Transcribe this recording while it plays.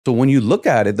So when you look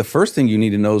at it, the first thing you need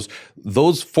to know is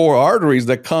those four arteries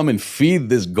that come and feed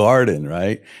this garden,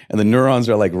 right? And the neurons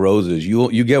are like roses.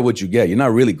 You get what you get. You're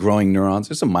not really growing neurons.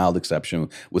 There's a mild exception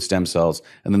with stem cells.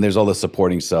 And then there's all the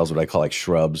supporting cells, what I call like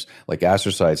shrubs, like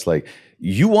astrocytes. Like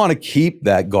you want to keep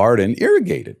that garden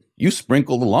irrigated. You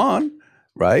sprinkle the lawn,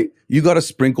 right? You got to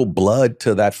sprinkle blood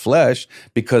to that flesh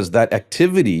because that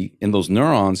activity in those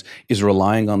neurons is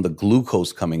relying on the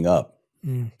glucose coming up.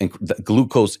 And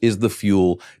glucose is the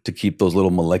fuel to keep those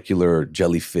little molecular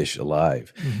jellyfish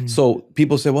alive. So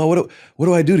people say, well, what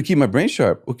do I do to keep my brain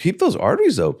sharp? Well, keep those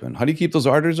arteries open. How do you keep those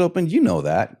arteries open? You know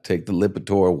that. Take the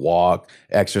Lipitor, walk,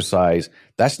 exercise.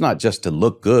 That's not just to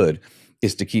look good.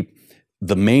 It's to keep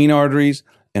the main arteries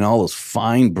and all those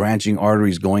fine branching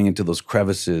arteries going into those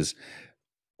crevices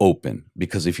open.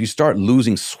 Because if you start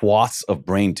losing swaths of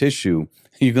brain tissue,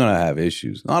 you're going to have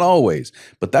issues. Not always,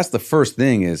 but that's the first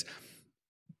thing is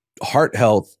heart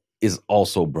health is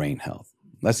also brain health.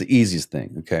 That's the easiest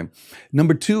thing, okay?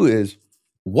 Number two is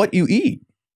what you eat.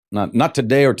 Not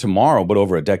today or tomorrow, but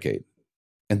over a decade.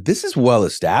 And this is well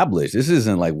established. This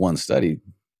isn't like one study.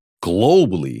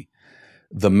 Globally,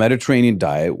 the Mediterranean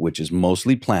diet, which is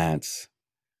mostly plants,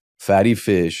 fatty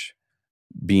fish,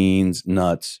 beans,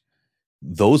 nuts,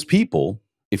 those people,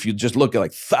 if you just look at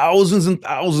like thousands and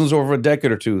thousands over a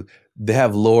decade or two, they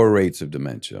have lower rates of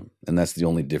dementia. And that's the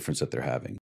only difference that they're having.